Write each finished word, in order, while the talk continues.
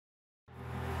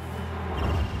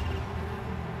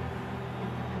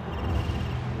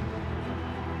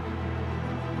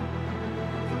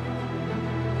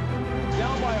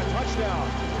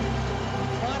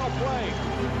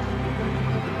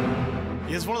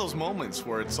It's one of those moments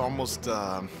where it's almost,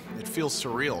 it feels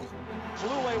surreal.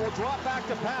 Lule will drop back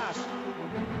to pass.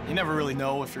 You never really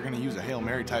know if you're going to use a Hail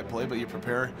Mary type play, but you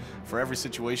prepare for every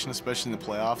situation, especially in the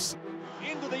playoffs.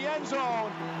 Into the end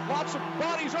zone. Lots of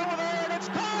bodies over there, and it's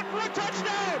caught for a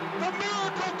touchdown. The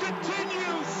miracle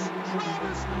continues.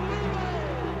 Travis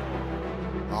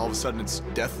Lule. All of a sudden, it's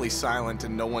deathly silent,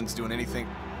 and no one's doing anything.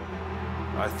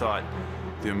 I thought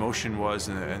the emotion was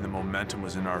and the momentum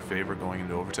was in our favor going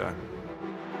into overtime.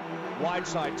 Wide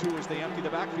side, too, as they empty the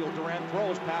backfield. Durant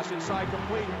throws, pass inside,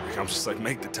 complete. I'm just like,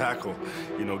 make the tackle,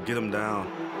 you know, get him down.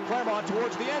 Claremont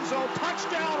towards the end zone,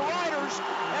 touchdown Riders,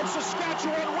 and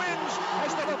Saskatchewan wins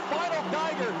as they're the final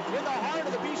Geiger in the heart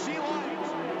of the BC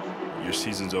Lions. Your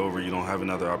season's over, you don't have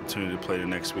another opportunity to play the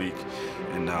next week,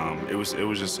 and it was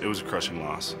a crushing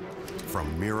loss.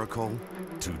 From miracle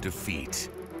to defeat.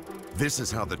 This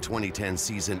is how the 2010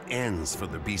 season ends for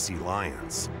the BC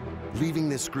Lions, leaving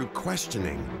this group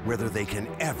questioning whether they can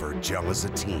ever gel as a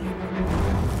team.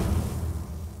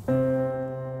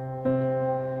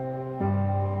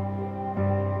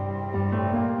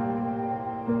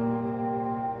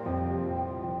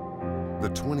 The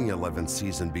 2011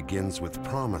 season begins with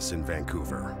promise in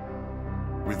Vancouver.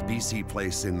 With BC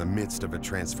Place in the midst of a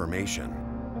transformation,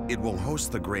 it will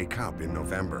host the Grey Cup in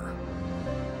November.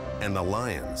 And the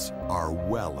Lions are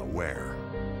well aware.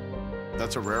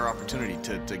 That's a rare opportunity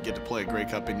to get to play a Grey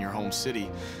Cup in your home city,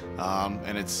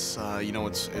 and it's you know,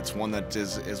 it's one that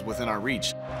is within our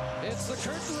reach. It's the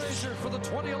curtain raiser for the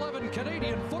 2011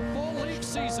 Canadian Football League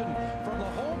season from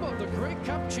the home of the Grey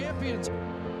Cup champions.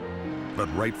 But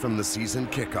right from the season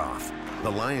kickoff,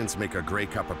 the Lions make a Grey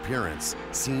Cup appearance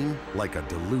seem like a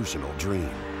delusional dream.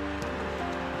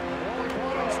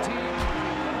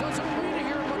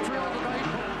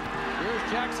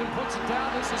 Jackson puts it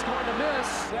down. This is going to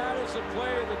miss. That is a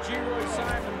play that Geroy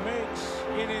Simon makes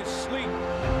in his sleep.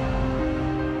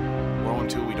 We're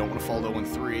 0-2, we don't want to fall to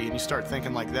 0-3, and you start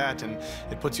thinking like that, and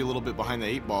it puts you a little bit behind the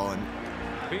 8 ball. And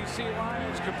BC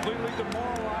Lions completely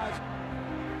demoralized.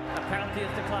 A penalty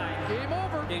is declined. Game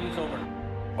over. Game is over.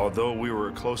 Although we were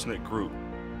a close-knit group,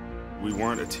 we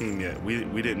weren't a team yet.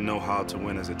 We didn't know how to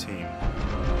win as a team.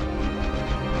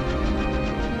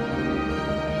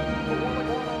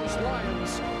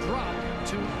 Lions drop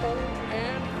to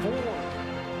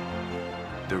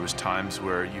 0-4. There was times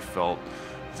where you felt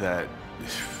that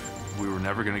we were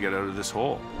never going to get out of this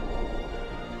hole.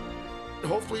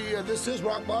 Hopefully this is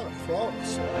rock bottom for all of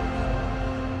us.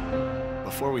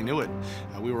 Before we knew it,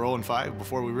 we were 0-5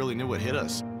 before we really knew what hit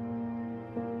us.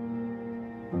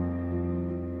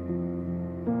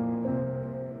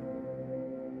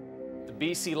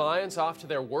 BC Lions off to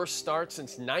their worst start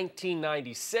since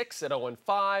 1996 at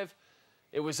 0-5.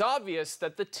 It was obvious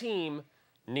that the team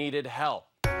needed help.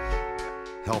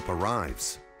 Help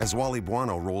arrives as Wally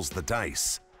Buono rolls the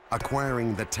dice,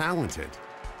 acquiring the talented,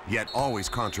 yet always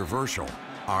controversial,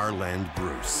 Arland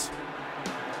Bruce.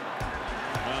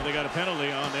 Well, they got a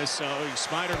penalty on this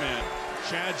Spider-Man,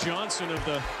 Chad Johnson of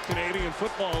the Canadian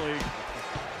Football League.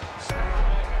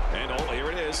 And oh,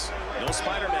 here it is. No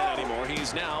Spider-Man anymore.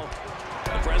 He's now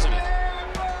the president.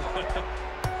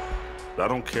 I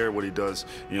don't care what he does,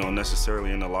 you know,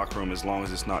 necessarily in the locker room, as long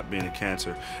as it's not being a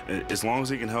cancer. As long as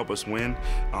he can help us win,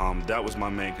 that was my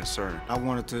main concern. I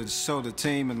wanted to show the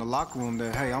team in the locker room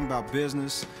that, hey, I'm about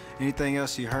business. Anything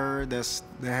else you heard that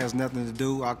has nothing to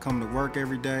do, I come to work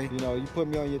every day. You know, you put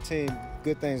me on your team,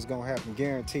 good things gonna happen,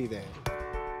 guarantee that.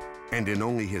 And in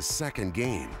only his second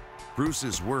game,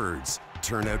 Bruce's words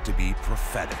turn out to be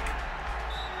prophetic.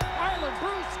 Arland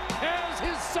Bruce has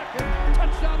his second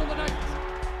touchdown of the night.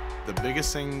 The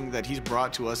biggest thing that he's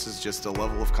brought to us is just a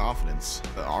level of confidence.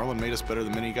 Arland made us better the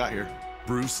minute he got here.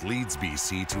 Bruce leads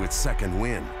BC to its second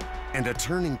win and a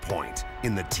turning point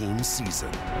in the team's season.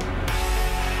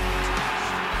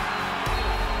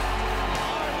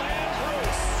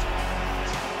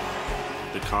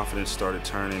 The confidence started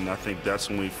turning. I think that's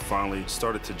when we finally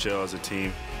started to gel as a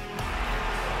team.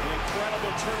 The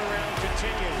incredible turnaround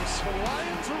continues. The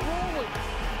Lions are rolling.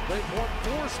 They've won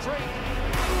 4 straight.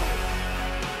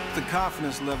 The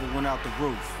confidence level went out the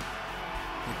roof.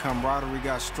 The camaraderie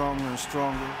got stronger and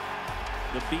stronger.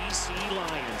 The BC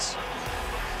Lions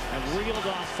have reeled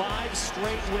off 5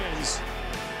 straight wins.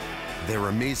 Their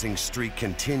amazing streak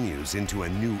continues into a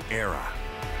new era.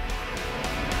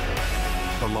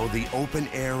 Below the open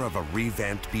air of a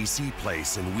revamped BC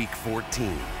Place in Week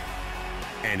 14.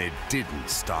 And it didn't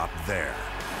stop there.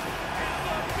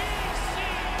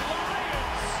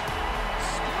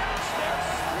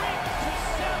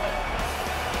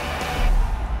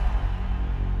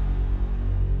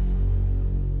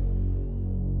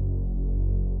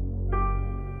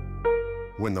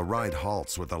 When the ride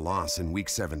halts with a loss in Week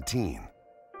 17,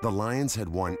 the Lions had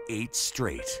won 8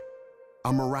 straight,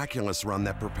 a miraculous run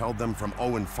that propelled them from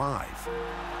 0-5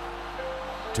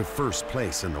 to first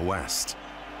place in the West.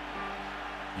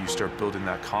 You start building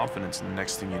that confidence, and the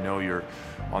next thing you know, you're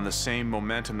on the same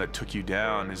momentum that took you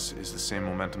down is the same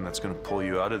momentum that's going to pull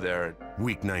you out of there.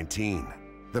 Week 19,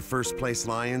 the first place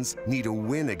Lions need a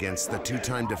win against the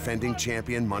 2-time defending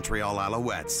champion Montreal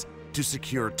Alouettes to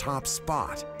secure top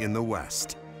spot in the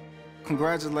West.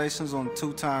 Congratulations on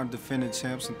 2-time defending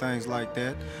champs and things like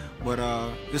that, but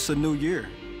it's a new year.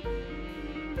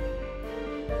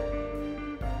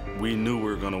 We knew we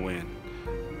were going to win.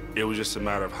 It was just a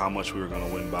matter of how much we were going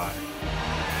to win by. Blue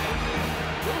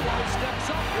steps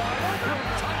up, wide open,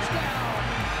 touchdown!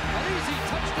 An easy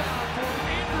touchdown for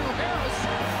Andrew Harris.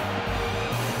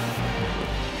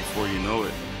 Before you know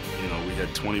it, we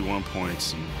had 21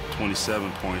 points and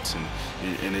 27 points,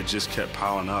 and it just kept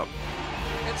piling up.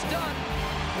 It's done.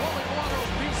 Rolling Waters,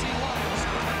 BC Lions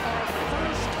are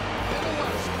first in the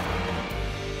West.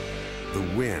 The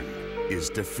win is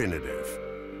definitive,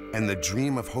 and the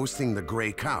dream of hosting the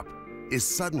Grey Cup is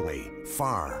suddenly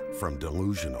far from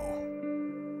delusional.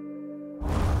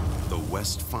 The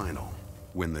West Final,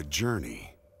 when the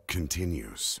journey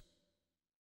continues.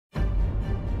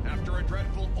 After a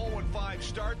dreadful 0-5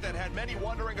 start that had many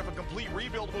wondering if a complete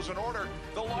rebuild was in order,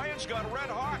 the Lions got red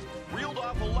hot, reeled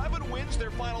off 11 wins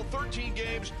their final 13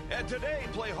 games, and today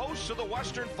play hosts to the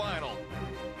Western Final.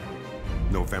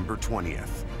 November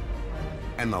 20th.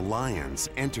 And the Lions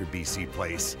enter BC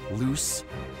Place loose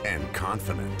and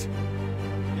confident.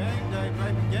 Game day,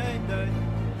 baby, game day.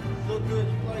 Look good,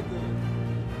 you play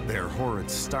good. Their horrid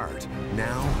start,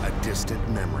 now a distant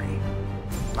memory.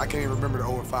 I can't even remember the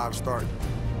 0-5 start.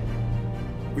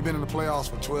 We've been in the playoffs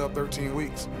for 12, 13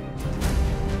 weeks.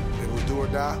 It was do or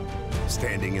die.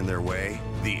 Standing in their way,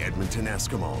 the Edmonton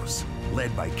Eskimos,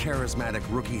 led by charismatic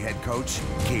rookie head coach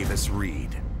Kavis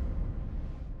Reed.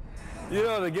 You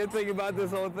know, the good thing about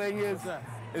this whole thing is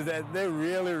that they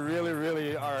really, really,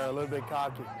 really are a little bit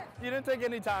cocky. You didn't take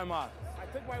any time off. I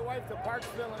took my wife to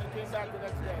Parksville and came back the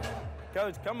next day.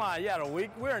 Coach, come on, you had a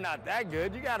week. We're not that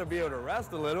good. You got to be able to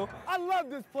rest a little. I love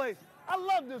this place. I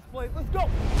love this place. Let's go.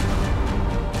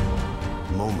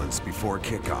 Moments before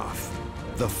kickoff,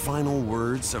 the final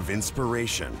words of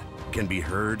inspiration can be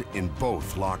heard in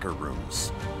both locker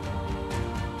rooms.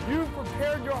 You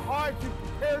prepared your heart, you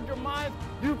prepared your mind,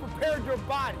 you prepared your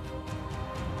body.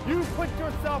 You put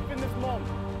yourself in this moment.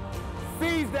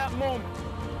 Seize that moment.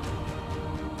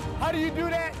 How do you do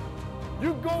that?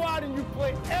 You go out and you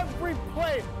play every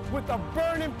play with a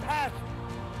burning passion.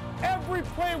 Every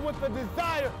play with a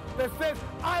desire that says,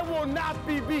 I will not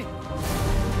be beat.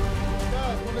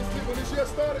 Guys, when this year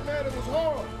started, man, it was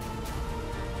hard.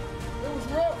 It was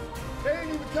rough. They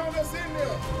didn't even count us in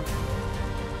there.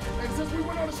 And since we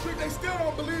went on the street, they still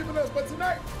don't believe in us. But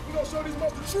tonight, we're going to show these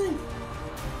most the truth.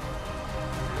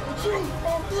 The truth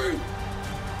on 3.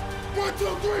 1,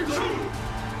 2, 3.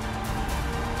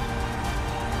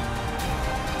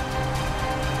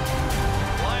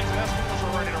 Lions and Eskimos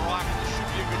are ready to rock, and this should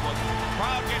be a good one. The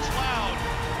crowd gets loud,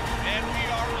 and we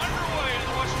are underway in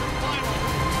the Western Final.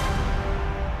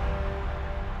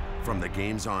 From the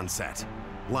game's onset,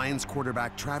 Lions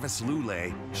quarterback Travis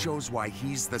Lulay shows why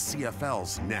he's the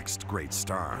CFL's next great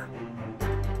star.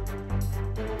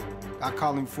 I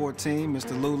call him 14,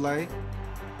 Mr. Lulay.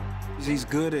 He's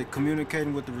good at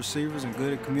communicating with the receivers and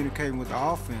good at communicating with the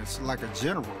offense, like a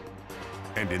general.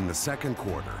 And in the second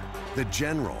quarter, the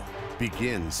general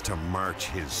begins to march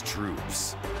his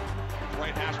troops.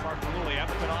 Right hash mark for Lulay.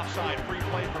 Edmonton offside. Free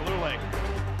play for Lulay.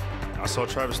 I saw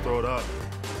Travis throw it up.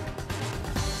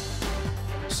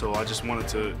 So I just wanted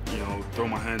to, throw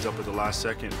my hands up at the last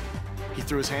second. He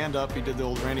threw his hand up. He did the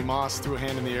old Randy Moss, threw a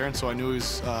hand in the air, and so I knew he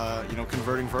was,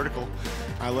 converting vertical.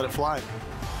 I let it fly.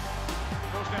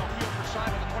 Goes downfield for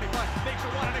Simon at 25. Makes a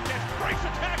one and a catch. Breaks a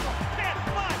tackle.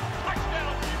 10-5.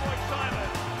 Touchdown, Leroy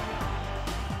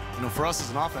Simon. For us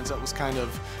as an offense, that was kind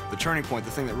of the turning point,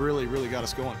 the thing that really, really got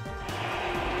us going.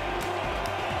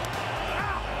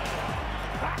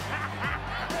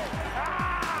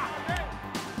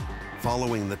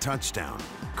 Following the touchdown,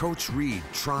 Coach Reed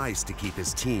tries to keep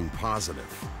his team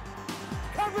positive.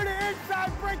 Cover the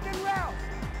inside breaking route.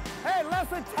 Hey,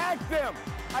 let's attack them.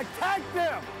 Attack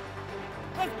them.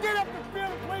 Let's get up the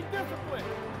field and play discipline.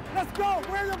 Let's go.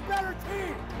 We're the better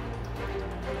team.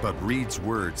 But Reed's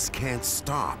words can't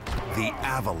stop the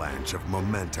avalanche of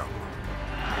momentum.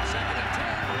 Second and 10.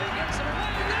 He gets it away.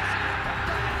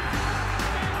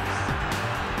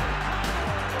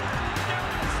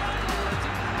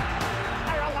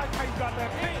 Hey, I like how you got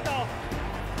that picked off.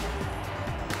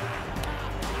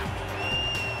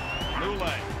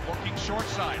 short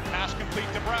side. Pass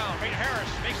complete to Brown.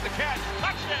 Harris makes the catch.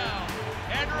 Touchdown!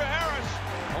 Andrew Harris.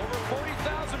 Over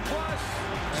 40,000 plus,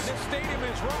 and this stadium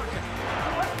is rocking.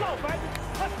 Let's go, baby.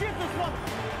 Let's get this one.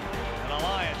 And the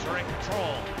Lions are in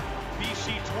control.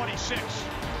 BC 26,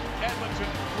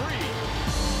 Edmonton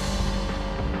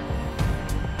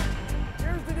 3.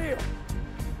 Here's the deal.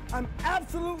 I'm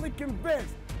absolutely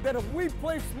convinced that if we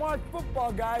play smart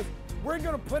football, guys, we're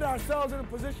going to put ourselves in a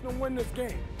position to win this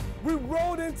game. We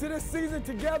rolled into this season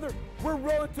together. We're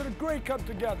rolling to the Grey Cup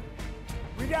together.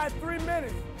 We got 3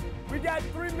 minutes. We got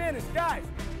 3 minutes. Guys,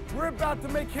 we're about to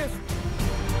make history.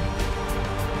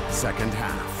 Second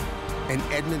half, and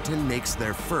Edmonton makes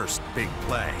their first big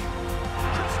play.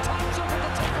 Just tops over the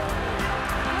tackle.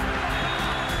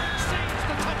 Saves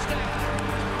the touchdown.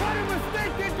 What a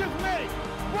mistake they just made.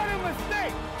 What a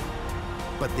mistake.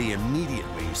 But they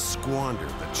immediately squander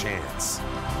the chance.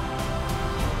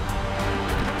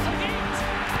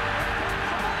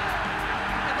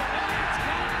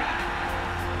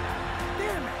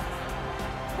 Damn it.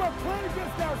 We're playing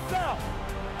against ourselves.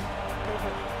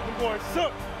 Them boys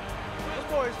shook. Them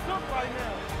boys shook right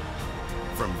now.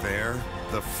 From there,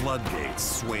 the floodgates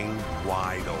swing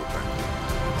wide open.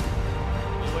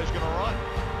 Lulay's going to run.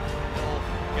 He'll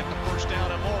get the first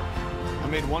down and more. I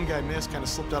made one guy miss, kind of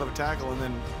slipped out of a tackle, and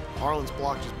then Harlan's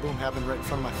block just boom happened right in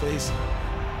front of my face.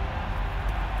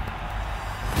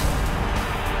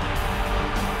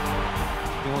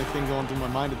 The only thing going through my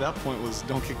mind at that point was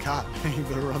don't get caught. You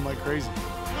better run like crazy.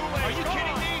 Are you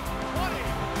kidding me? 20,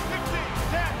 15,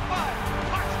 10, 5.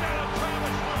 Touchdown,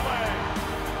 Travis Lulay.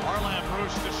 Harlan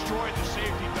Bruce destroyed the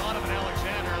safety, Donovan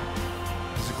Alexander.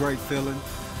 It's a great feeling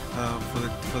for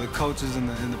the coaches and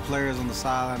the players on the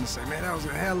sideline to say, man, that was a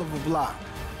hell of a block.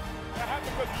 That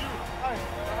happened because of you. Hey,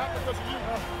 that happened because of you.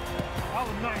 That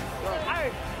was nice.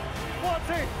 Hey,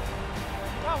 14.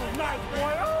 That was nice,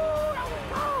 boy. Oh, that was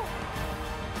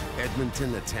cool.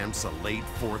 Edmonton attempts a late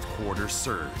fourth quarter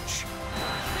surge.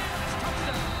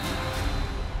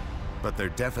 But their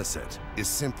deficit is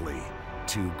simply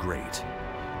too great.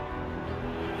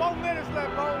 4 minutes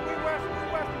left, bro. We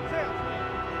Western Tips.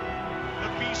 The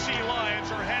BC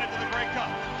Lions are headed to the Grey Cup.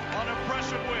 An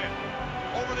impressive win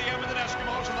over the Edmonton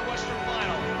Eskimos in the Western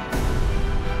Final.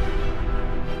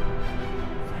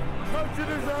 Coach, you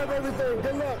deserve everything.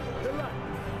 Good luck. Good luck.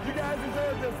 You guys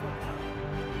deserve this one.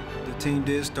 The team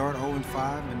did start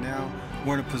 0-5, and now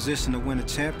we're in a position to win a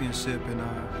championship, and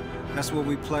that's what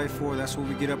we play for. That's what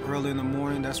we get up early in the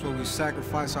morning. That's what we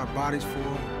sacrifice our bodies for.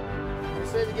 I'll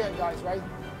say it again, guys, right?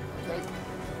 Okay?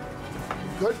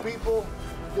 Good people,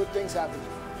 good things happen.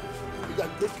 We got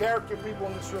good character people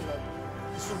in this room. Man.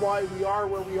 This is why we are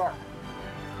where we are.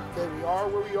 Okay, we are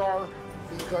where we are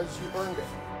because you earned it.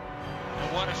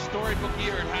 And what a storybook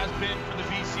year it has been for the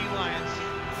BC Lions,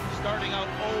 starting out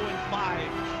 0-5,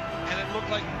 and it looked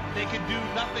like they could do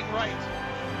nothing right.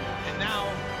 And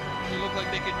now it looked like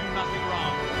they could do nothing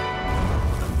wrong.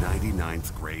 The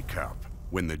 99th Grey Cup,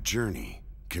 when the journey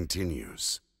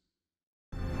continues.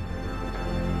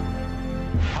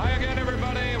 Hi again,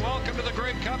 everybody. Welcome to the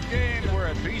Grey Cup game. We're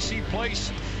at BC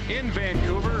Place in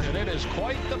Vancouver, and it is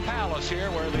quite the palace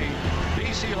here where the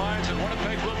BC Lions and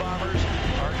Winnipeg Blue Bombers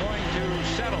are going to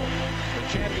settle the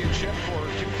championship for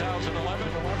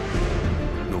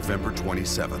 2011. November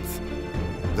 27th.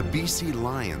 The BC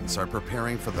Lions are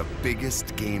preparing for the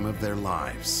biggest game of their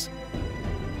lives.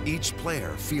 Each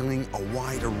player feeling a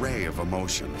wide array of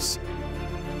emotions.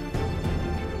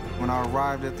 When I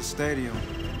arrived at the stadium,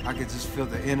 I could just feel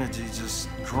the energy just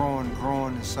growing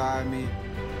inside me.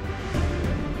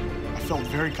 I felt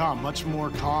very calm, much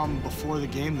more calm before the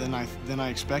game than I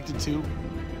expected to.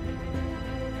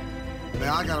 Man,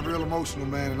 I got real emotional,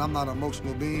 man, and I'm not an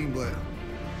emotional being, but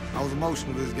I was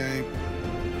emotional this game.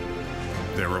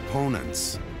 Their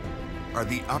opponents are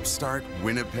the upstart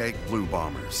Winnipeg Blue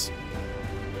Bombers,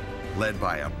 led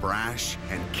by a brash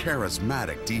and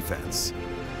charismatic defense.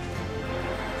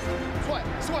 Sweat,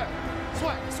 sweat,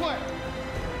 sweat, sweat.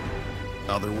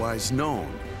 Otherwise known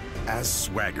as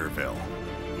Swaggerville.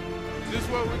 This is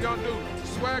what we're gonna do.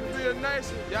 Swaggerville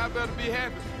Nation, y'all better be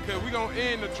happy, because we're gonna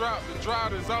end the drought. The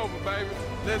drought is over, baby.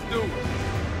 Let's do it.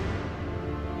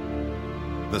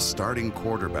 The starting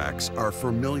quarterbacks are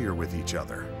familiar with each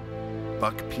other.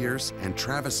 Buck Pierce and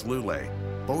Travis Lulay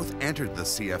both entered the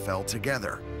CFL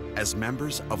together as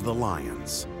members of the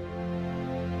Lions.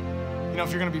 You know,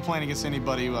 if you're going to be playing against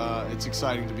anybody, it's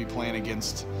exciting to be playing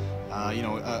against, you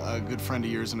know, a good friend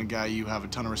of yours and a guy you have a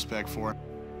ton of respect for.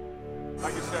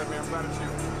 Like you said, man, I'm proud of you.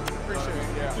 Appreciate it,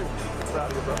 yeah.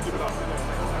 Proud of you, bro. Give it up.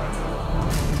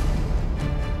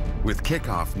 With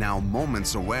kickoff now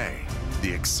moments away,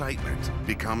 the excitement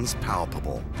becomes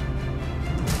palpable.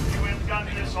 done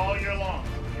this all year long.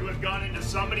 You have gone into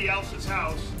somebody else's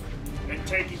house and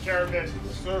taken care of business.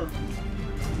 Yes, sir.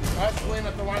 Must win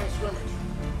at the line of scrimmage.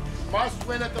 Must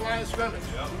win at the line of scrimmage.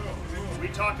 Yep. We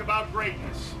talk about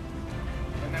greatness,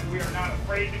 and that we are not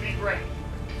afraid to be great.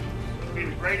 To be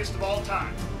the greatest of all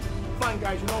time. Fun,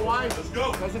 guys. You know why? Let's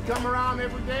go. Does it come around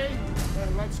every day?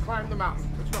 And let's climb the mountain.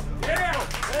 Let's go. Yeah!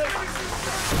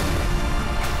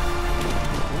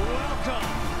 Welcome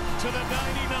to the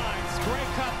 99th Grey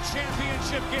Cup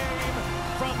Championship game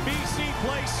from BC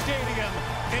Place Stadium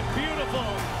in beautiful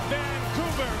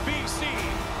Vancouver, BC.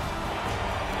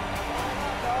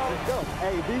 Let's go.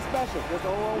 Hey, be special. That's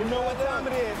all you know what time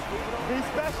it is. Be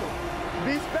special.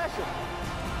 Be special.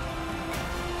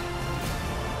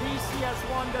 BC has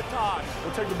won the toss.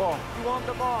 We'll take the ball. You want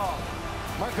the ball.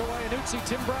 Marco Iannuzzi,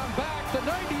 Tim Brown back. The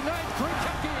 99th Grey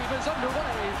Cup game is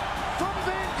underway from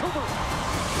Vancouver.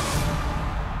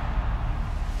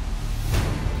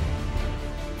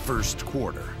 First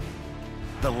quarter.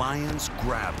 The Lions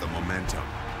grab the momentum,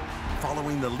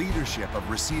 following the leadership of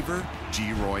receiver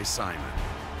Geroy Simon.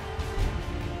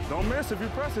 Don't miss if you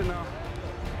press it now.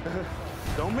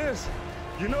 Don't miss.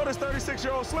 You know this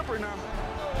 36-year-old slippery now.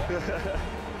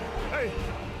 Hey,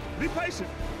 be patient.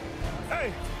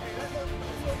 Hey,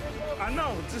 I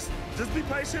know. Just be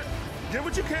patient. Get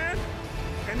what you can,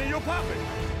 and then you'll pop it.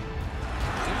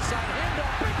 Inside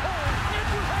handoff, big hole,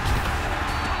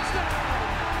 touchdown!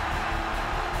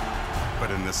 But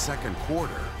in the second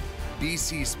quarter,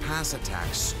 BC's pass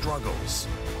attack struggles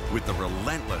with the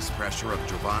relentless pressure of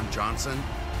Javon Johnson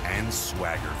and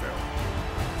Swaggerville.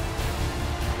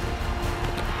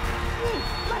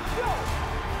 Let's go!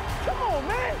 Come on,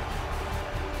 man!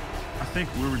 I think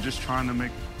we were just trying to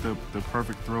make the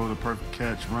perfect throw, the perfect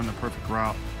catch, run the perfect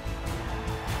route.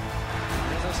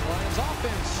 As this Lions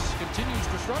offense continues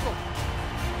to struggle.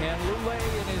 And Lule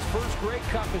in his first Grey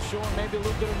Cup is showing maybe a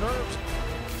little bit of nerves.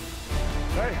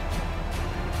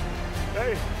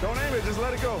 Hey, don't aim it, just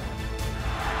let it go.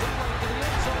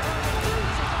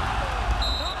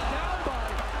 Knocked down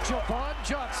by Javon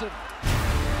Johnson.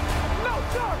 No,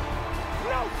 sir!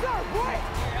 No, sir! What?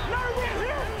 Not around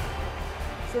here!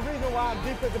 It's the reason why I'm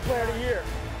Defensive Player of the Year.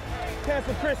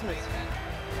 Cancel Christmas.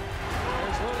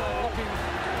 There's Lule looking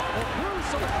for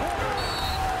Bruce on the corner.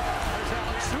 There's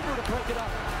Alex Huber to break it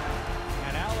up.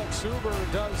 And Alex Huber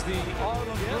does the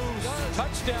Arlen Bruce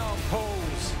touchdown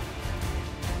pose.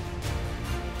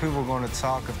 People are going to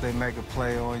talk if they make a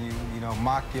play on you, you know,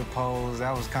 mock your pose.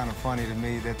 That was kind of funny to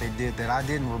me that they did that. I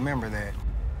didn't remember that.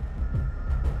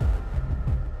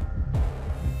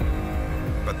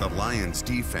 But the Lions'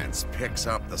 defense picks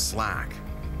up the slack,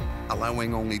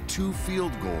 allowing only 2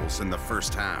 field goals in the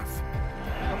first half.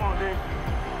 Come on, D.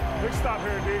 Big stop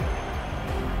here, D.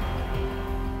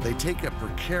 They take a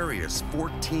precarious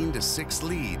 14-6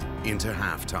 lead into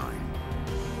halftime.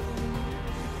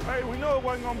 Hey, we know it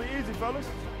wasn't going to be easy, fellas.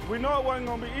 We know it wasn't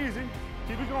going to be easy.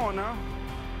 Keep it going now.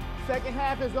 Second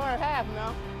half is our half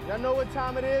now. Y'all know what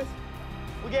time it is?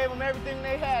 We gave them everything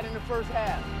they had in the first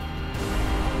half.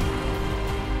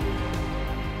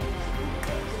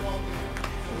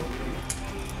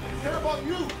 Care about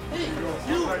you. Hey,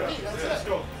 you. Hey, that's it. Let's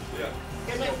go. Yeah.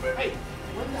 Hey, man, hey,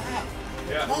 win the half.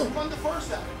 Yeah. Come on, win the first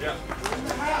half. Yeah. Win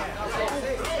the half.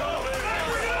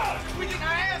 We getting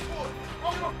our ass for it.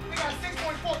 Oh, we got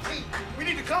 6.14. We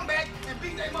need to come back and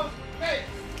beat that mother. Hey,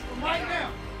 from right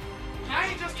now. I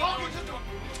ain't just talking just to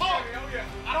talk.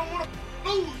 I don't want to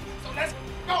lose, so let's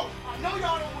go. I know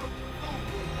y'all don't want to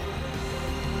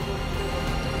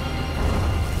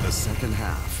lose. The second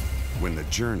half, when the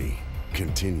journey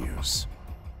continues.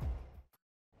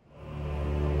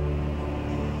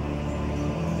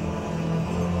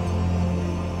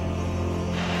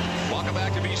 Welcome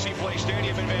back to BC Place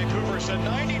Stadium in Vancouver. It's the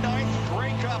 99th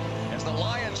Grey Cup as the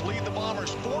Lions lead the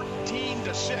Bombers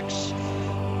 14-6.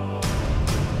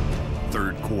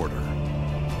 Third quarter.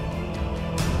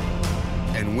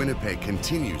 And Winnipeg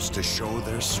continues to show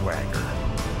their swagger.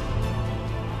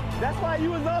 That's why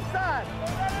you was offside.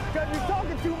 Because you're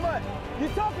talking too much.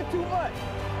 You're talking too much.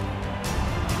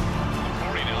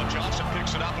 40 now. Johnson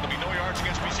picks it up. It'll be no yards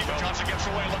against BC, but Johnson gets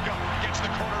away. Look up. Gets to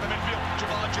the corner of the midfield.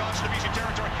 Javon Johnson to BC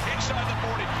territory. Inside the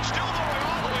 40. Still going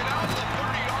all the way down to the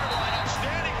 30-yard line.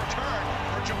 Outstanding return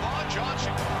for Javon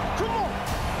Johnson. Come on.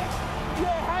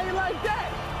 Yeah, how you like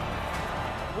that?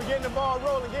 We're getting the ball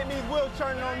rolling, getting these wheels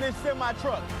turning on this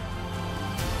semi-truck.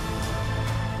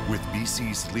 With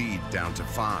BC's lead down to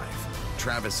 5,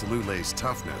 Travis Lule's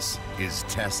toughness is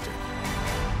tested.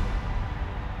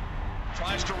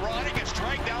 Tries to run, he gets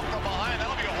dragged down from behind.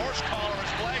 That'll be a horse collar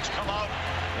as flags come out.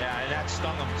 Yeah, and that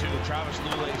stung him too. Travis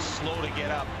Lule is slow to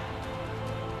get up.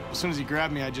 As soon as he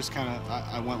grabbed me, I just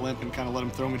I went limp and kind of let him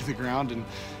throw me to the ground and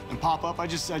pop up. I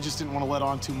just didn't want to let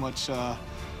on too much that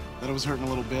it was hurting a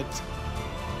little bit.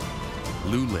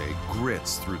 Lulay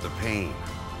grits through the pain,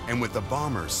 and with the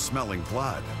Bombers smelling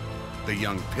blood, the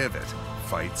young pivot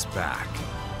fights back.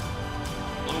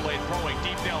 Lulay throwing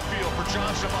deep downfield for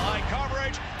Johnson behind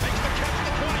coverage. Makes the catch at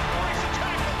the 20. Breaks the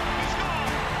tackle. He's gone.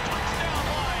 Touchdown,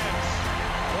 Lions.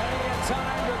 Plenty of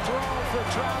time to throw for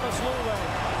Travis Lulay.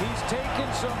 He's taken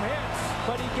some hits,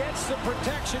 but he gets the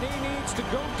protection he needs to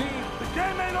go deep. The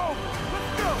game ain't over.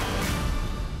 Let's go.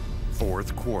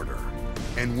 Fourth quarter,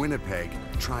 and Winnipeg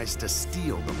tries to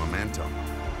steal the momentum.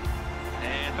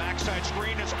 And backside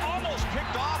screen is almost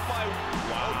picked off by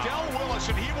Odell Willis,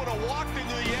 and he would have walked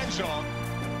into the end zone.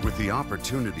 With the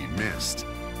opportunity missed,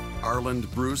 Arland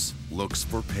Bruce looks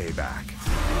for payback.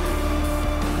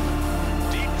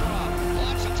 Deep drop,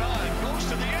 lots of time, goes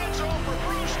to the end zone for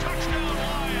Bruce, touchdown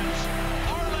Lions.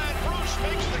 Arland Bruce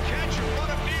makes the catch in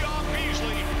front of Dion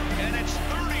Beasley, and it's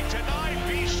 30-9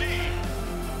 BC.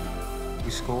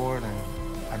 We scored, and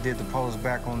I did the post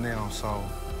back on them, so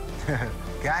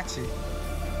got you.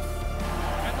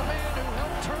 And the man who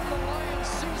helped turn the Lions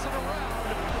season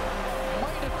around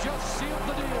might have just sealed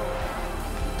the deal.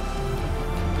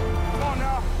 Come on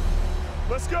now.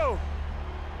 Let's go.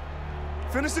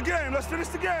 Finish the game. Let's finish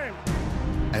the game.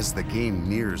 As the game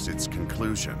nears its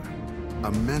conclusion,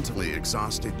 a mentally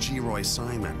exhausted Geroy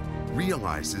Simon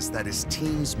realizes that his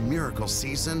team's miracle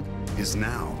season is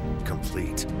now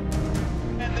complete.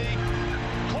 And the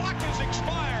clock has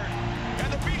expired,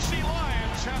 and the BC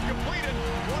Lions have completed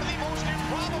one of the most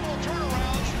improbable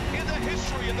turnarounds in the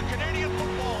history of the Canadian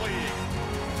Football League.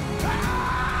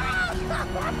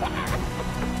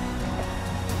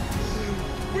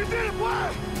 We did it,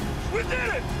 boy! We did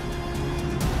it!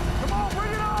 Come on,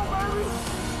 bring it on, baby!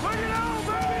 Bring it on,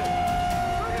 baby!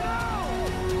 Bring it on!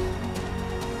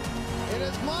 It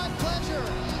is my pleasure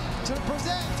to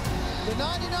present the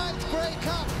 99th Grey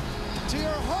Cup to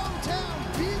your hometown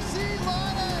BC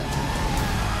Lions!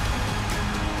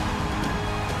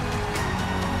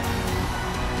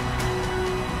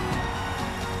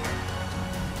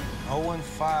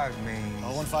 0-5 means.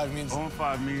 0-5 means.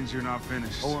 0-5 means you're not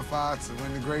finished. 0-5 to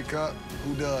win the Grey Cup.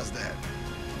 Who does that?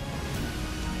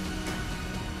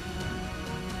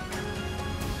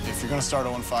 If you're going to start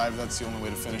 0-5, that's the only way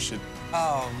to finish it.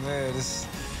 Oh man, it's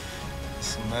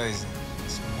amazing.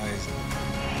 It's amazing.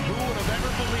 Who would have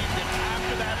ever believed it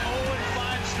after that 0-5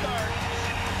 start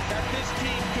that this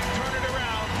team could turn it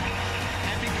around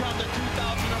and become the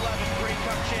 2011